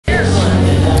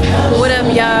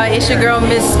it's your girl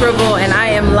Miss Scribble, and I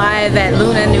am live at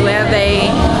Nueva.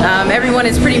 Everyone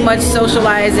is pretty much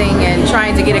socializing and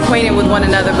trying to get acquainted with one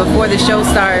another before the show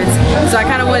starts. So I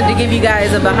kind of wanted to give you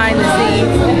guys a behind the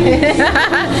scenes.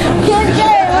 Ken,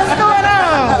 what's going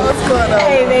on? What's going on?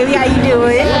 Hey baby, how you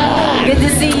doing? Good to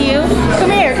see you.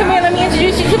 Come here, let me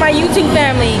introduce you to my YouTube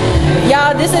family.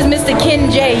 Y'all, this is Mr. Ken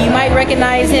J. You might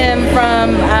recognize him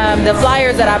from the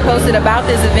flyers that I posted about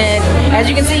this event. As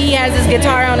you can see, he has his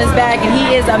guitar on his back and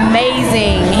he is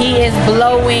amazing. He is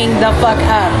blowing the fuck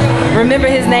up. Remember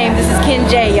his name, this is Ken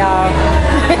J, y'all.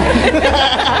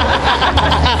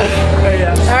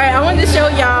 Alright, I wanted to show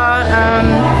y'all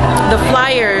the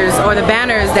flyers or the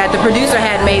banners that the producer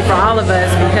had made for all of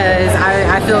us, because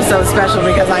I feel so special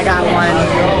because I got one.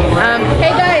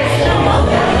 Hey guys,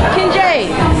 Ken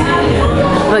J.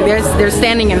 Look, they're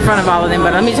standing in front of all of them,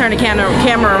 but let me turn the camera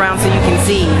around so you can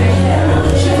see.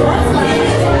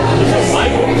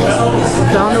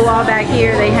 So on the wall back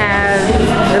here they have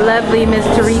the lovely Miss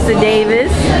Teresa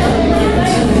Davis.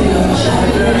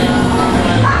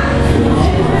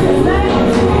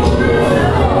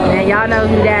 And y'all know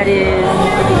who that is.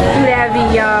 Who that be,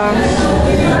 y'all?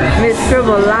 Miss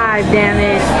Scribble live, damn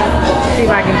it. Let's see if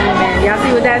I can zoom in. Y'all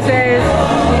see what that says?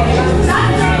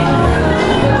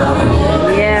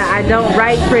 Yeah, I don't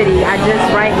write pretty, I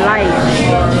just write life.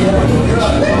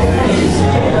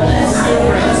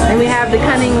 And we have the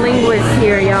cunning linguist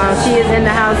here, y'all. She is in the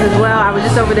house as well. I was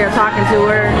just over there talking to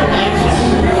her.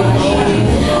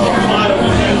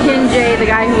 And Ken J, the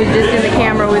guy who was just in the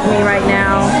camera with me right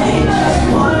now.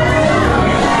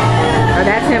 Oh,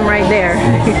 that's him right there.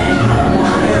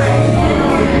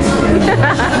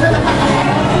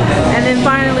 And then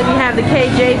finally we have the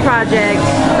KJ Project,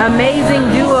 amazing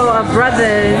duo of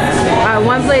brothers.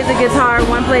 One plays the guitar,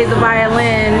 one plays the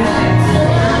violin.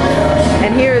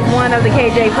 And here is one of the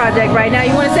KJ Project right now.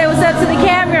 You want to say what's up to the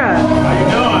camera?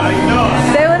 How you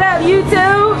doing? Say what up,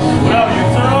 YouTube. What up,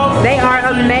 YouTube? They are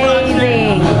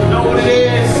amazing. You know what it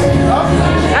is?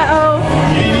 Uh-oh.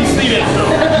 You didn't see that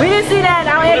though. We didn't see that.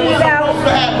 I'll edit it out.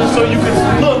 So you can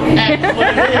look at what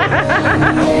it is.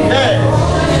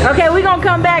 Yeah. Okay, we're gonna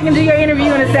come back and do your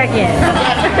interview in a second.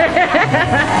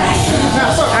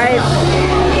 Alright.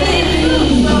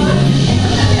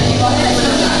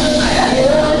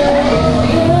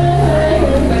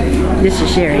 This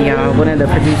is Sherry, y'all, one of the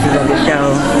producers of the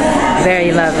show.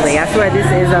 Very lovely. I swear this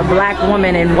is a black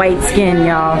woman in white skin,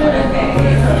 y'all.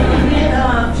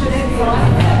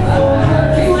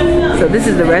 So this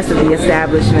is the rest of the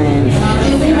establishment.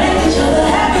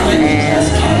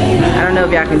 And I don't know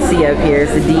if y'all can see up here,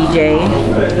 it's the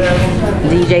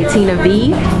DJ Tina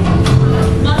V.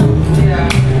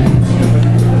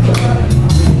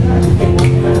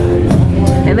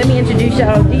 And let me introduce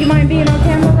y'all, do you mind being on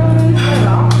camera, Ronan?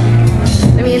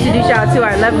 Let me introduce y'all to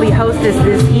our lovely hostess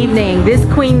this evening. This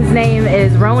queen's name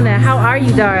is Rona. How are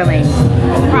you, darling?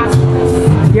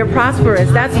 Prosperous. You're prosperous.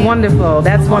 That's wonderful.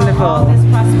 That's wonderful. All this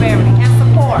prosperity and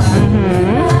support.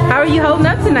 How are you holding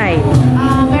up tonight?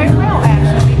 Very well,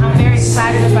 actually. I'm very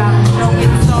excited about the show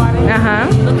getting started.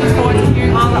 Looking forward to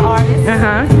hearing all the artists.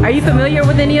 Are you familiar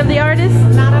with any of the artists?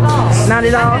 Not at all. Not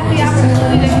at all? I had the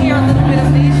opportunity to hear a little bit of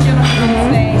these gentlemen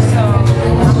on stage, so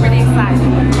I'm pretty excited.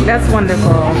 That's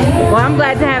wonderful. Well, I'm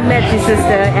glad to have met you,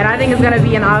 sister, and I think it's going to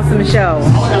be an awesome show.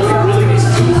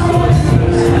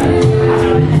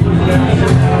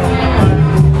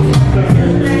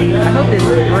 I hope this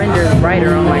renders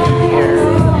brighter on my computer.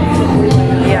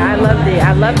 Yeah, I love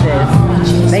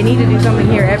this. They need to do something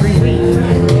here every week.